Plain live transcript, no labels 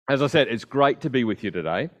As I said, it's great to be with you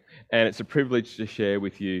today, and it's a privilege to share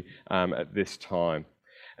with you at this time.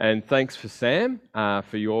 And thanks for Sam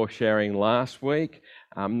for your sharing last week.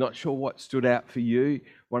 I'm not sure what stood out for you.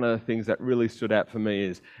 One of the things that really stood out for me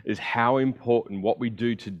is how important what we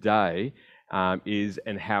do today is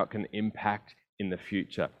and how it can impact in the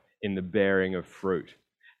future, in the bearing of fruit.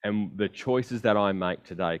 And the choices that I make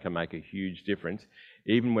today can make a huge difference,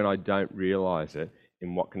 even when I don't realise it,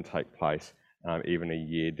 in what can take place even a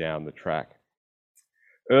year down the track.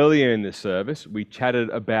 Earlier in the service, we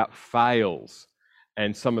chatted about fails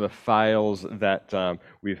and some of the fails that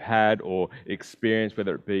we've had or experienced,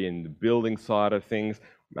 whether it be in the building side of things.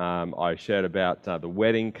 I shared about the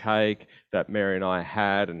wedding cake that Mary and I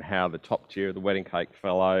had and how the top tier of the wedding cake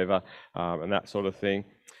fell over and that sort of thing.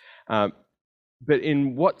 But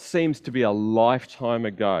in what seems to be a lifetime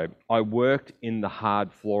ago, I worked in the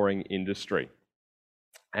hard flooring industry.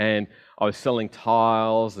 And I was selling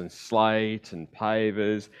tiles and slate and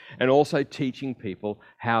pavers and also teaching people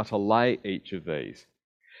how to lay each of these.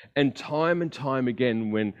 And time again,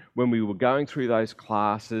 when we were going through those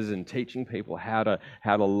classes and teaching people how to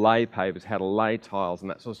lay pavers, how to lay tiles and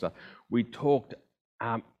that sort of stuff, we talked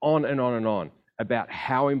on and on about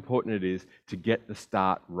how important it is to get the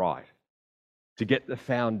start right, to get the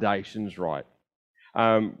foundations right.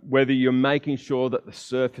 Whether you're making sure that the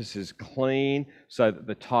surface is clean so that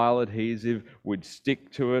the tile adhesive would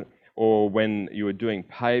stick to it, or when you were doing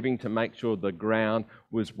paving to make sure the ground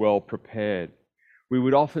was well prepared. We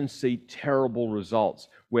would often see terrible results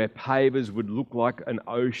where pavers would look like an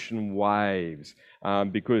ocean waves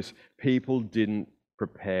because people didn't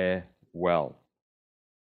prepare well.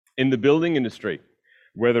 In the building industry,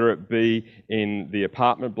 whether it be in the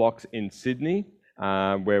apartment blocks in Sydney,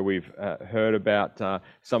 where we've heard about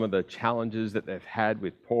some of the challenges that they've had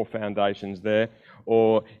with poor foundations there,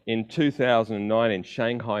 or in 2009 in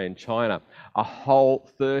Shanghai in China, a whole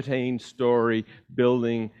 13-storey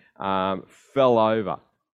building fell over.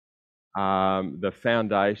 The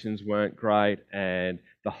foundations weren't great and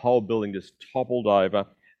the whole building just toppled over,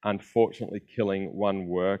 unfortunately killing one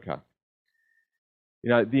worker.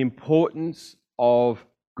 You know, the importance of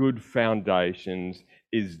good foundations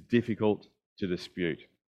is difficult to dispute.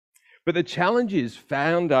 But the challenge is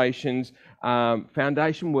foundation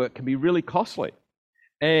work can be really costly.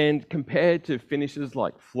 And compared to finishes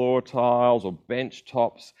like floor tiles or bench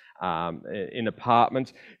tops in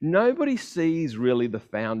apartments, nobody sees really the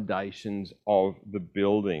foundations of the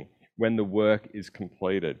building when the work is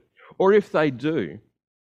completed. Or if they do,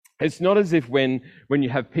 it's not as if when you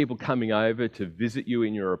have people coming over to visit you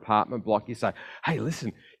in your apartment block, you say, hey,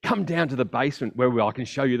 listen, come down to the basement where I can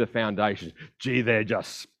show you the foundations. Gee, they're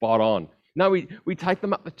just spot on. No, we take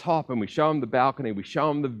them up the top and we show them the balcony, we show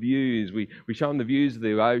them the views, we show them the views of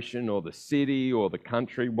the ocean or the city or the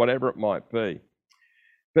country, whatever it might be.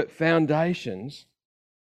 But foundations,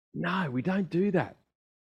 no, we don't do that.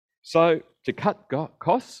 So to cut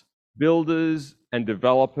costs, builders and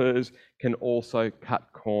developers can also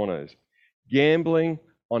cut corners, gambling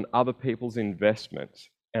on other people's investments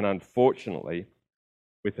and, unfortunately,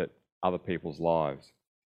 with it, other people's lives.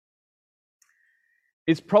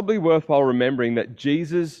 It's probably worthwhile remembering that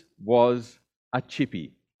Jesus was a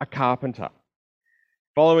chippy, a carpenter.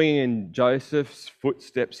 Following in Joseph's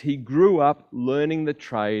footsteps, he grew up learning the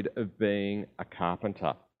trade of being a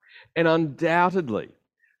carpenter. And undoubtedly,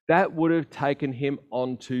 that would have taken him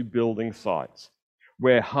onto building sites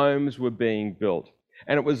where homes were being built.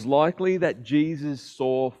 And it was likely that Jesus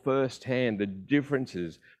saw firsthand the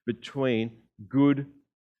differences between good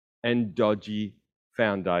and dodgy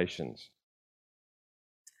foundations.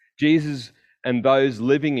 Jesus and those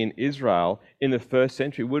living in Israel in the first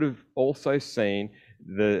century would have also seen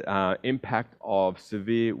the impact of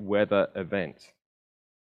severe weather events.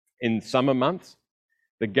 In summer months,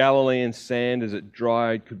 the Galilean sand as it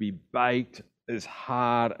dried could be baked as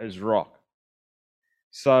hard as rock,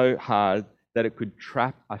 so hard that it could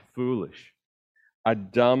trap a foolish, a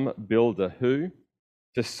dumb builder who,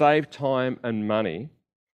 to save time and money,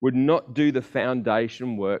 would not do the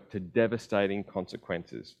foundation work to devastating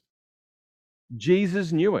consequences.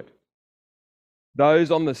 Jesus knew it.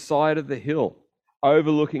 Those on the side of the hill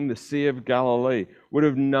overlooking the Sea of Galilee would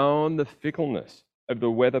have known the fickleness of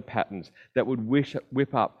the weather patterns that would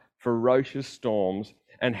whip up ferocious storms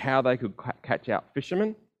and how they could catch out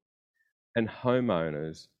fishermen and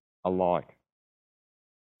homeowners alike.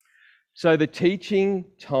 So the teaching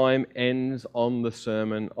time ends on the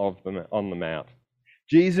Sermon on the Mount.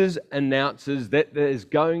 Jesus announces that there's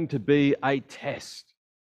going to be a test,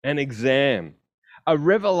 an exam, a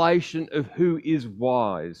revelation of who is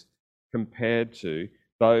wise compared to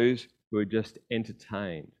those who are just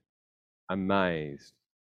entertained amazed,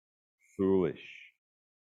 foolish.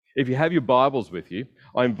 If you have your Bibles with you,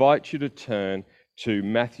 I invite you to turn to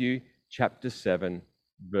Matthew chapter 7,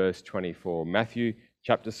 verse 24. Matthew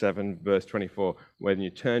chapter 7, verse 24. When you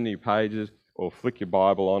turn your pages or flick your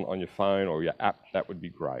Bible on your phone or your app, that would be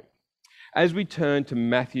great. As we turn to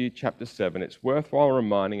Matthew chapter 7, it's worthwhile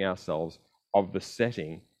reminding ourselves of the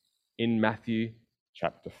setting in Matthew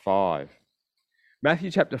chapter 5.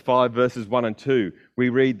 Matthew chapter 5, verses 1 and 2, we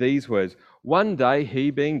read these words. One day,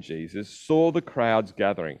 he, being Jesus, saw the crowds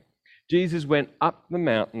gathering. Jesus went up the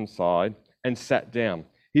mountainside and sat down.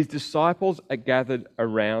 His disciples are gathered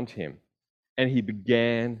around him, and he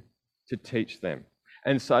began to teach them.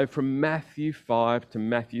 And so from Matthew 5 to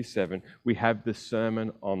Matthew 7, we have the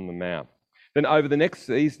Sermon on the Mount. Then over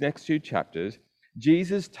these next two chapters,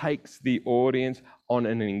 Jesus takes the audience on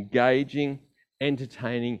an engaging,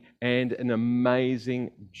 entertaining, and an amazing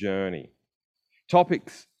journey.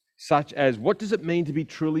 Topics such as, what does it mean to be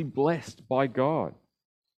truly blessed by God?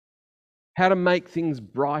 How to make things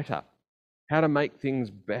brighter? How to make things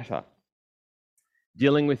better?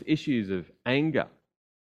 Dealing with issues of anger,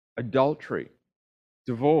 adultery,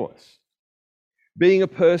 divorce. Being a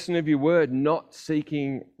person of your word, not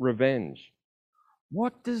seeking revenge.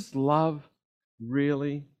 What does love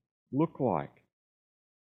really look like?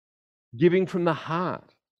 Giving from the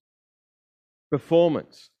heart,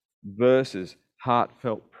 performance versus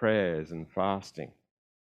heartfelt prayers and fasting.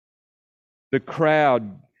 The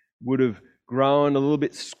crowd would have grown a little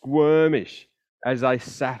bit squirmish as they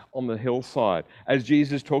sat on the hillside, as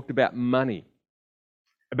Jesus talked about money,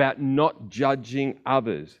 about not judging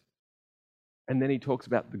others. And then he talks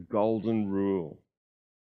about the golden rule.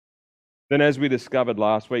 Then, as we discovered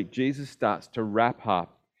last week, Jesus starts to wrap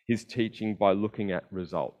up his teaching by looking at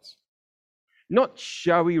results. Not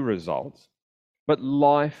showy results, but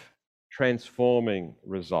life-transforming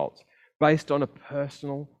results based on a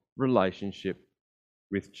personal relationship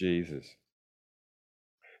with Jesus.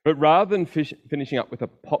 But rather than finishing up with a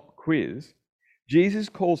pop quiz, Jesus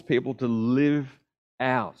calls people to live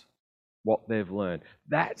out what they've learned.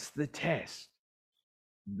 That's the test.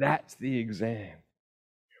 That's the exam.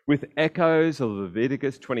 With echoes of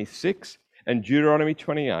Leviticus 26 and Deuteronomy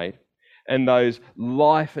 28, and those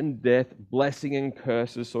life and death, blessing and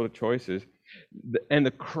curses sort of choices, and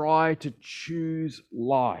the cry to choose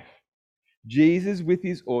life. Jesus, with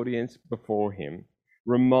his audience before him,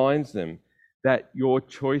 reminds them that your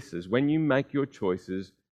choices, when you make your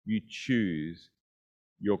choices, you choose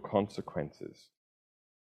your consequences.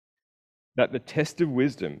 That the test of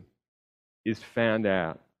wisdom is found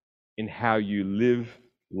out in how you live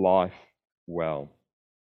life well.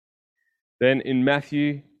 Then in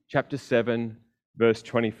Matthew chapter 7, verse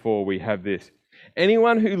 24, we have this.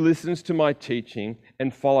 Anyone who listens to my teaching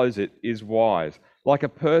and follows it is wise, like a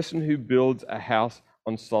person who builds a house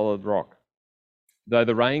on solid rock. Though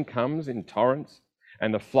the rain comes in torrents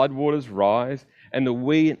and the floodwaters rise and the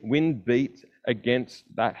wind beats against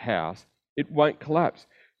that house, it won't collapse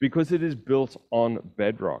because it is built on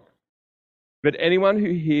bedrock. But anyone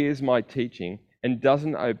who hears my teaching and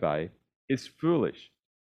doesn't obey is foolish,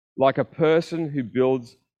 like a person who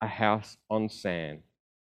builds a house on sand.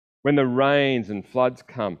 When the rains and floods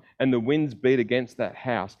come and the winds beat against that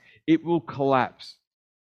house, it will collapse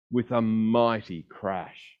with a mighty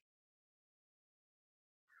crash.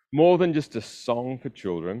 More than just a song for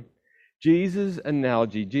children, Jesus'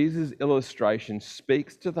 analogy, Jesus' illustration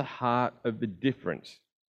speaks to the heart of the difference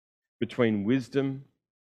between wisdom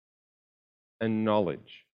and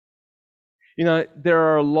knowledge. You know, there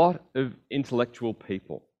are a lot of intellectual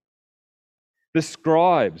people. The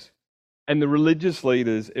scribes and the religious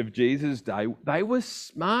leaders of Jesus' day, they were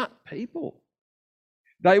smart people.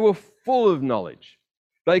 They were full of knowledge.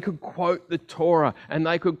 They could quote the Torah and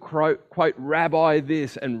they could quote Rabbi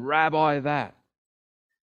this and Rabbi that.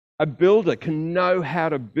 A builder can know how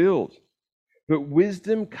to build, but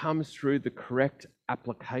wisdom comes through the correct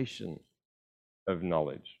application of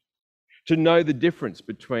knowledge. To know the difference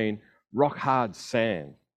between rock-hard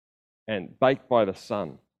sand and baked by the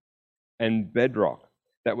sun and bedrock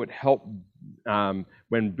that would help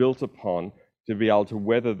when built upon to be able to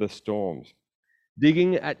weather the storms.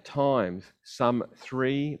 Digging at times some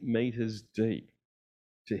 3 meters deep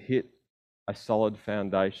to hit a solid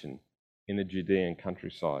foundation in the Judean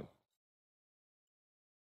countryside.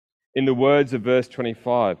 In the words of verse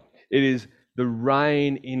 25, it is the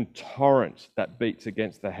rain in torrents that beats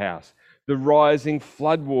against the house, the rising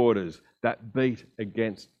floodwaters that beat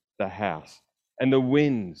against the house, and the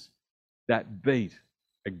winds that beat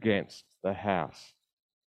against the house.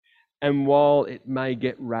 And while it may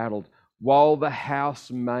get rattled, while the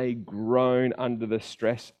house may groan under the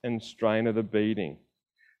stress and strain of the beating,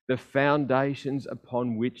 the foundations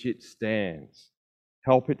upon which it stands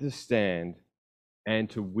help it to stand and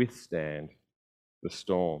to withstand the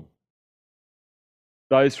storm.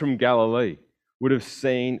 Those from Galilee would have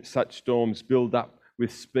seen such storms build up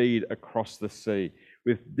with speed across the sea,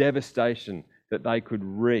 with devastation that they could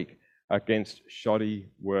wreak against shoddy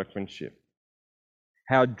workmanship.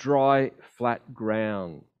 How dry, flat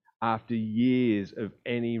ground, after years of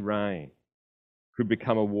any rain, could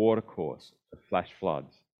become a watercourse of flash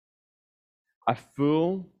floods. A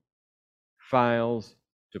fool fails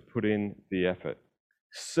to put in the effort.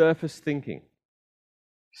 Surface thinking,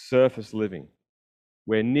 surface living,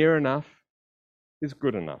 where near enough is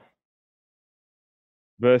good enough.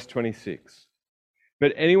 Verse 26.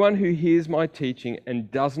 But anyone who hears my teaching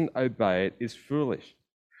and doesn't obey it is foolish,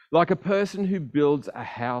 like a person who builds a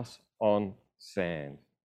house on sand.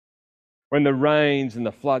 When the rains and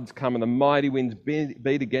the floods come and the mighty winds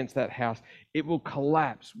beat against that house, it will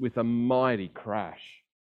collapse with a mighty crash.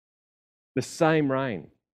 The same rain,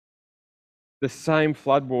 the same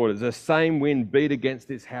floodwaters, the same wind beat against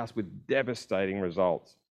this house with devastating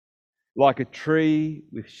results. Like a tree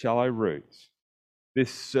with shallow roots,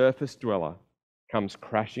 this surface dweller comes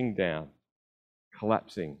crashing down,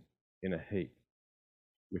 collapsing in a heap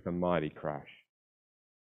with a mighty crash.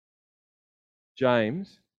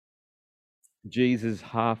 James, Jesus'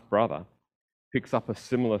 half-brother, picks up a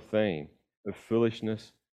similar theme of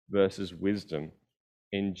foolishness versus wisdom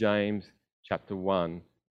in James chapter 1,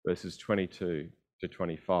 verses 22 to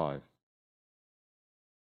 25.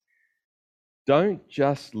 Don't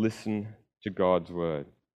just listen to God's word.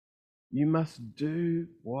 You must do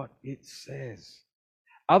what it says.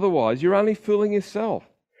 Otherwise, you're only fooling yourself.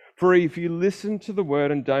 For if you listen to the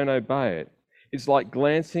word and don't obey it, it's like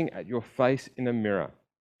glancing at your face in a mirror.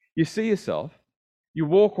 You see yourself, you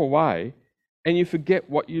walk away, and you forget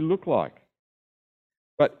what you look like.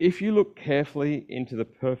 But if you look carefully into the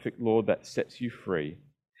perfect law that sets you free,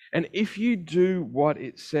 and if you do what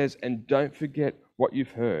it says and don't forget what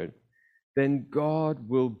you've heard, then God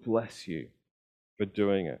will bless you for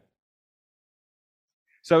doing it.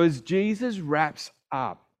 So as Jesus wraps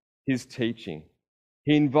up his teaching,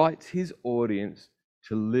 he invites his audience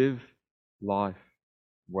to live life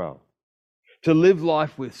well, to live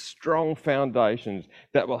life with strong foundations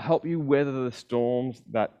that will help you weather the storms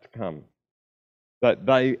that come,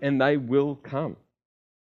 they will come,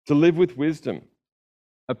 to live with wisdom,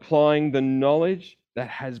 applying the knowledge that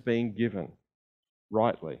has been given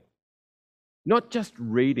rightly. Not just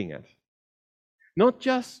reading it, not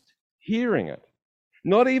just hearing it,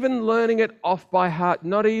 not even learning it off by heart,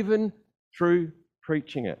 not even through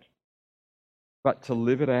preaching it, but to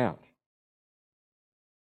live it out.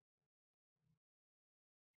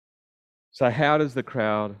 So how does the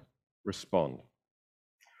crowd respond?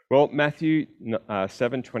 Well, Matthew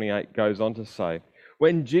 7:28 goes on to say,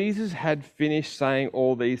 when Jesus had finished saying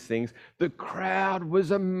all these things, the crowd was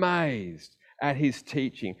amazed at his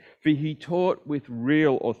teaching, for he taught with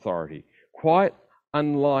real authority, quite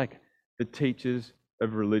unlike the teachers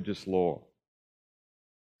of religious law.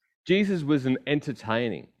 Jesus was an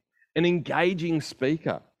entertaining, an engaging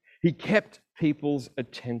speaker. He kept people's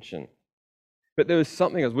attention. But there was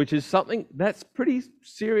something else, which is something that's pretty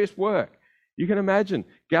serious work. You can imagine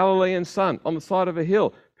Galilean sun on the side of a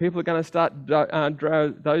hill. People are going to start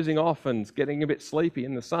dozing off and getting a bit sleepy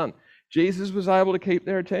in the sun. Jesus was able to keep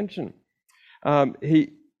their attention. But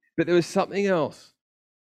there was something else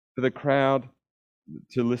for the crowd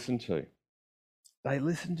to listen to. They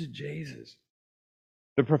listened to Jesus.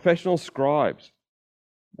 The professional scribes,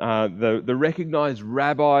 the recognized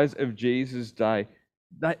rabbis of Jesus' day,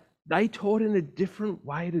 they taught in a different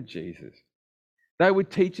way to Jesus. They were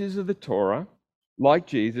teachers of the Torah, like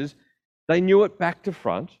Jesus. They knew it back to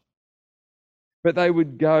front, but they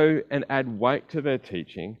would go and add weight to their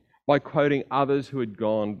teaching by quoting others who had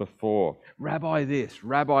gone before. Rabbi this,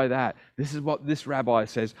 Rabbi that. This is what this rabbi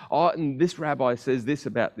says. Oh, and this rabbi says this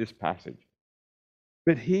about this passage.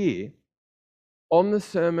 But here, on the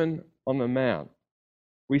Sermon on the Mount,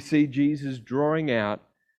 we see Jesus drawing out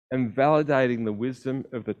and validating the wisdom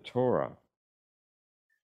of the Torah.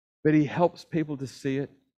 But he helps people to see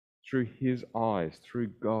it through his eyes, through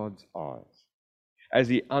God's eyes, as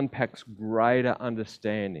he unpacks greater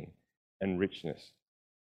understanding and richness.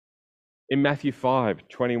 In Matthew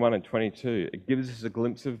 5:21 and 22, it gives us a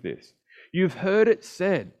glimpse of this. You've heard it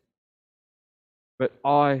said, but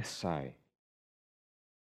I say.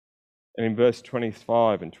 And in verse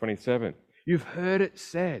 25 and 27, you've heard it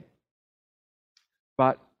said,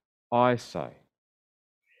 but I say.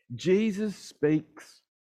 Jesus speaks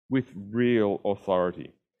with real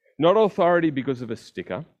authority. Not authority because of a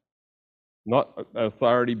sticker, not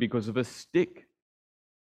authority because of a stick,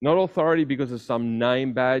 not authority because of some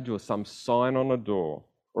name badge or some sign on a door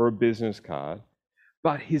or a business card,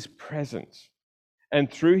 but his presence.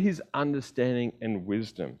 And through his understanding and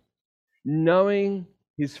wisdom, knowing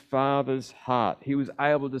his Father's heart, he was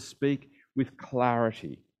able to speak with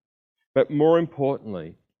clarity, but more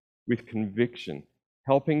importantly, with conviction,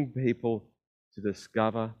 helping people to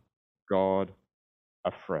discover God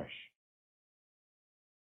afresh.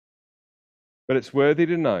 But it's worthy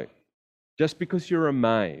to note, just because you're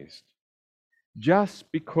amazed, just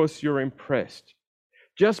because you're impressed,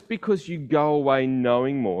 just because you go away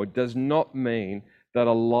knowing more, does not mean that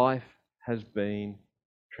a life has been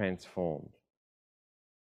transformed.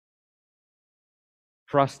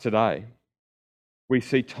 For us today, we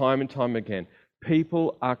see time and time again,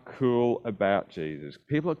 people are cool about Jesus.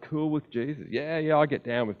 People are cool with Jesus. Yeah, I get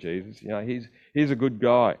down with Jesus. You know, he's a good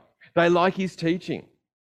guy. They like his teaching,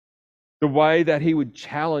 the way that he would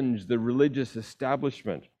challenge the religious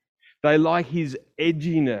establishment. They like his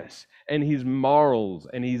edginess and his morals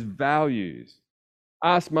and his values.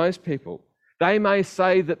 Ask most people. They may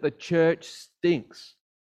say that the church stinks,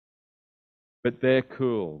 but they're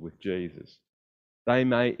cool with Jesus. They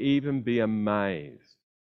may even be amazed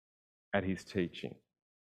at his teaching.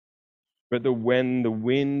 But when the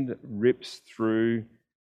wind rips through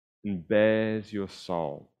and bears your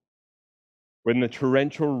soul, when the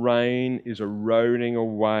torrential rain is eroding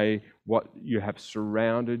away what you have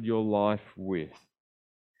surrounded your life with,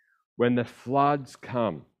 when the floods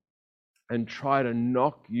come and try to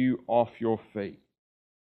knock you off your feet,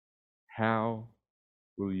 how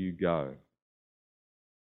will you go?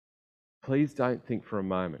 Please don't think for a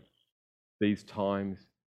moment these times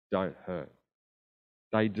don't hurt.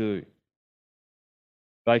 They do.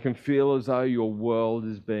 They can feel as though your world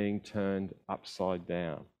is being turned upside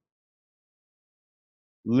down.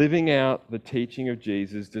 Living out the teaching of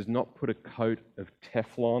Jesus does not put a coat of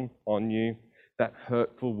Teflon on you that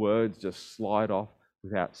hurtful words just slide off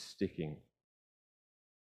without sticking.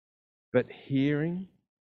 But hearing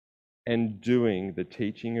and doing the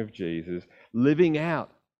teaching of Jesus, living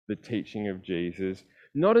out the teaching of Jesus,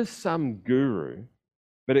 not as some guru,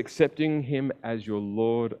 but accepting him as your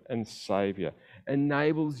Lord and Saviour,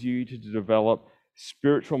 enables you to develop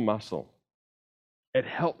spiritual muscle. It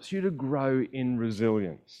helps you to grow in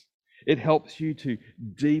resilience. It helps you to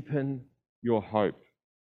deepen your hope.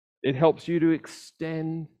 It helps you to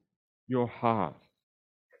extend your heart.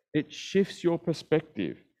 It shifts your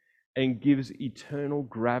perspective and gives eternal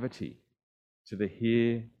gravity to the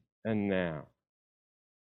here and now.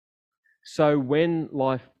 So when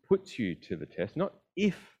life puts you to the test, not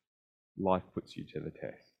if life puts you to the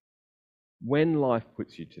test, when life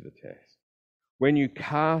puts you to the test, when you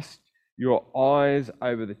cast your eyes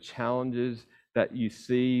over the challenges that you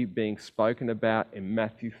see being spoken about in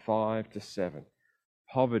Matthew 5-7,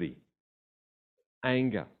 poverty,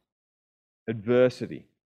 anger, adversity,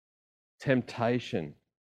 temptation,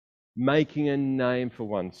 making a name for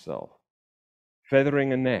oneself,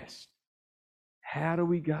 feathering a nest, how do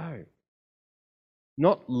we go?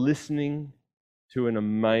 Not listening to an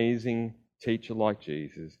amazing teacher like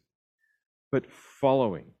Jesus, but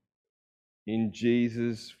following in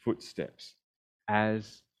Jesus' footsteps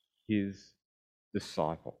as his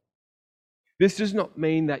disciple. This does not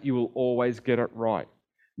mean that you will always get it right.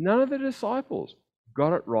 None of the disciples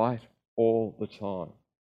got it right all the time.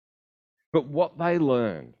 But what they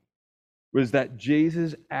learned was that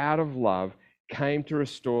Jesus, out of love, came to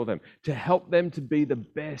restore them, to help them to be the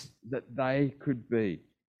best that they could be,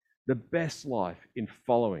 the best life in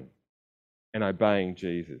following and obeying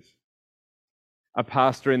Jesus. A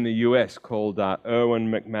pastor in the US called Erwin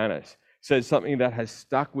McManus said something that has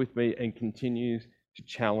stuck with me and continues to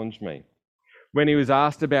challenge me. When he was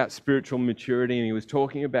asked about spiritual maturity, and he was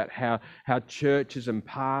talking about how churches and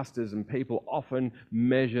pastors and people often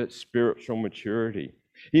measure spiritual maturity.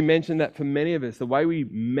 He mentioned that for many of us, the way we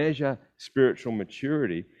measure spiritual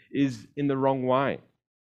maturity is in the wrong way.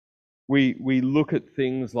 We look at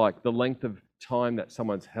things like the length of time that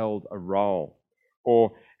someone's held a role,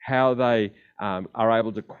 or how they are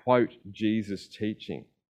able to quote Jesus' teaching,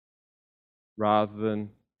 rather than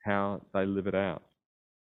how they live it out.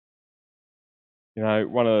 You know,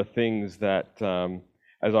 one of the things that,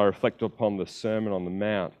 as I reflect upon the Sermon on the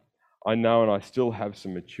Mount, I know and I still have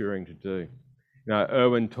some maturing to do. You know,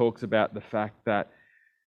 Erwin talks about the fact that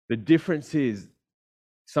the difference is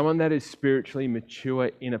someone that is spiritually mature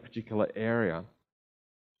in a particular area,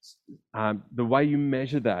 the way you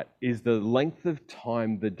measure that is the length of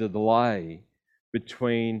time, the delay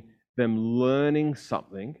between them learning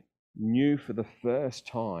something new for the first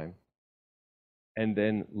time, and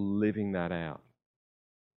then living that out.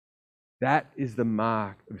 That is the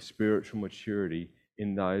mark of spiritual maturity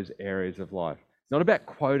in those areas of life. It's not about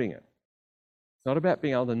quoting it. It's not about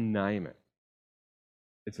being able to name it.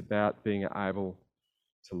 It's about being able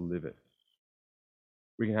to live it.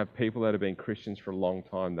 We can have people that have been Christians for a long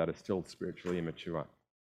time that are still spiritually immature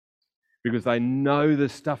because they know the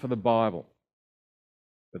stuff of the Bible,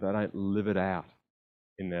 but they don't live it out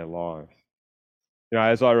in their lives. You know,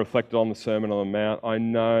 as I reflected on the Sermon on the Mount, I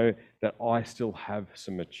know that I still have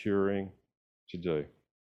some maturing to do.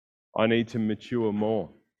 I need to mature more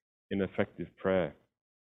in effective prayer.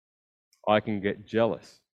 I can get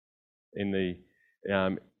jealous in the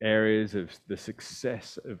areas of the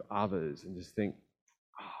success of others and just think,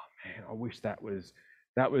 oh man, I wish that was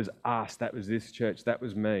us, that was this church, that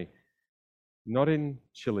was me. Not in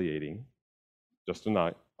chili eating, just a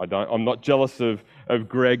note. I'm not jealous of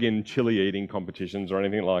Greg in chili eating competitions or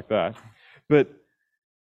anything like that, but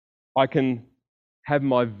I can have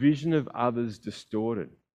my vision of others distorted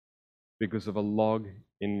because of a log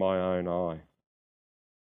in my own eye.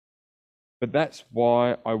 But that's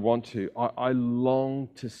why I long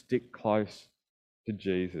to stick close to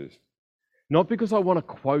Jesus. Not because I want to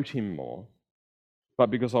quote him more, but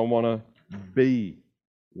because I want to be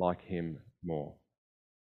like him more.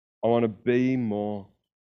 I want to be more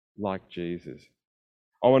like Jesus.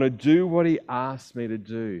 I want to do what he asks me to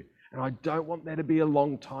do. And I don't want there to be a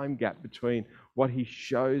long time gap between what he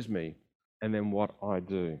shows me and then what I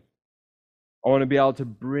do. I want to be able to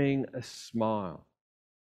bring a smile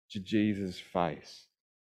to Jesus' face.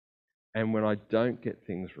 And when I don't get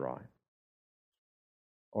things right,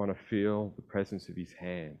 I want to feel the presence of his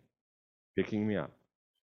hand picking me up,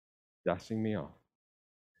 dusting me off,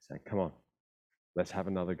 saying, come on, let's have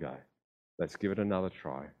another go. Let's give it another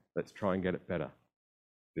try. Let's try and get it better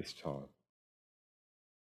this time.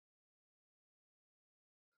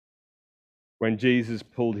 When Jesus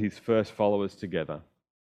pulled his first followers together,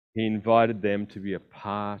 he invited them to be a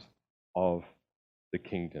part of the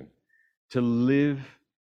kingdom, to live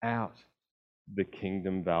out the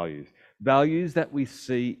kingdom values that we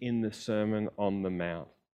see in the Sermon on the Mount.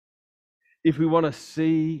 If we want to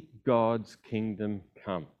see God's kingdom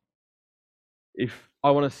come, if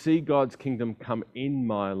I want to see God's kingdom come in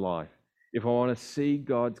my life, if I want to see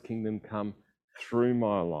God's kingdom come through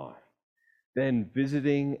my life, then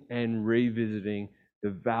visiting and revisiting the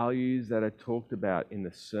values that are talked about in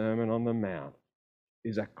the Sermon on the Mount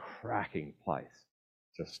is a cracking place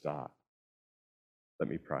to start. Let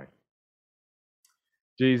me pray.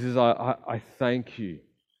 Jesus, I thank you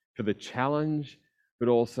for the challenge, but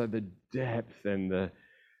also the depth and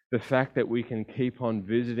the fact that we can keep on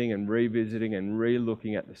visiting and revisiting and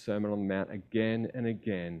re-looking at the Sermon on the Mount again and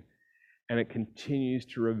again, and it continues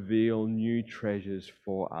to reveal new treasures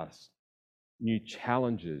for us, new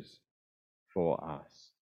challenges for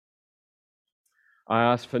us. I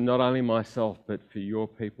ask for not only myself, but for your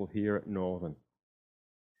people here at Northern,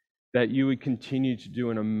 that you would continue to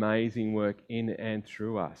do an amazing work in and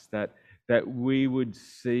through us, that we would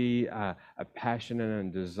see a passion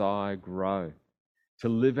and a desire grow to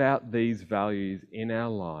live out these values in our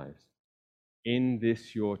lives, in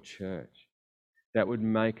this your church, that would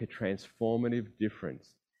make a transformative difference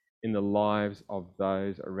in the lives of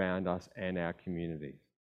those around us and our communities.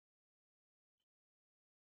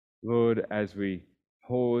 Lord, as we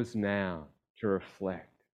pause now to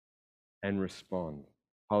reflect and respond,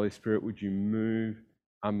 Holy Spirit, would you move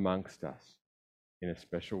amongst us in a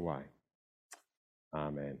special way?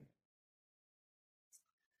 Amen.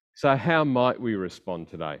 So how might we respond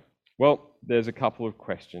today? Well, there's a couple of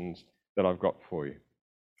questions that I've got for you.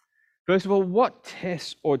 First of all, what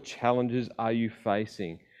tests or challenges are you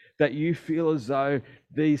facing that you feel as though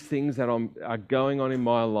these things that are going on in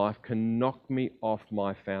my life can knock me off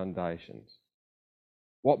my foundations?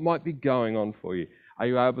 What might be going on for you? Are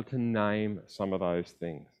you able to name some of those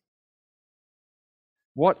things?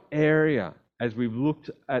 What area, as we've looked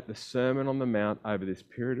at the Sermon on the Mount over this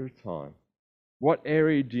period of time, what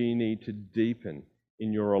area do you need to deepen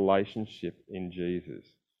in your relationship in Jesus?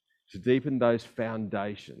 To deepen those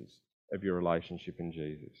foundations of your relationship in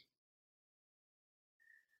Jesus.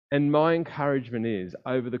 And my encouragement is,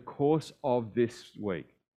 over the course of this week,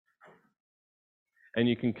 and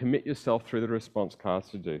you can commit yourself through the response cards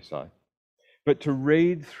to do so, but to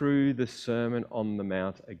read through the Sermon on the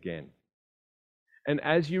Mount again. And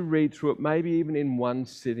as you read through it, maybe even in one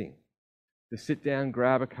sitting, to sit down,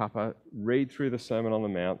 grab a cuppa, read through the Sermon on the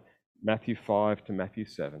Mount, Matthew 5 to Matthew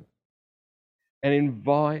 7, and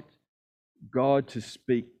invite God to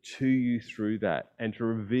speak to you through that and to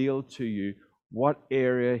reveal to you what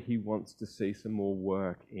area he wants to see some more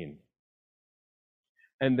work in.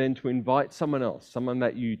 And then to invite someone else, someone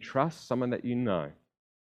that you trust, someone that you know,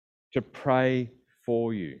 to pray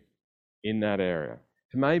for you in that area,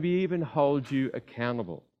 to maybe even hold you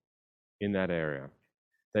accountable in that area,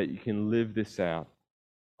 that you can live this out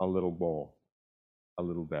a little more, a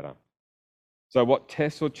little better. So what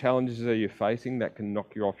tests or challenges are you facing that can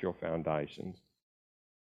knock you off your foundations?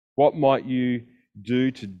 What might you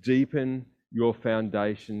do to deepen your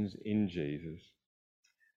foundations in Jesus?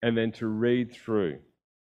 And then to read through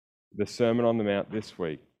the Sermon on the Mount this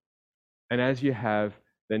week. And as you have,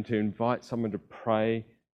 then to invite someone to pray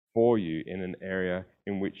for you in an area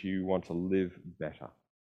in which you want to live better.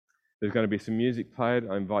 There's going to be some music played.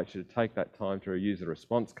 I invite you to take that time to use the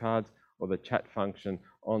response cards or the chat function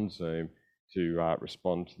on Zoom to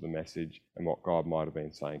respond to the message and what God might have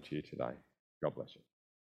been saying to you today. God bless you.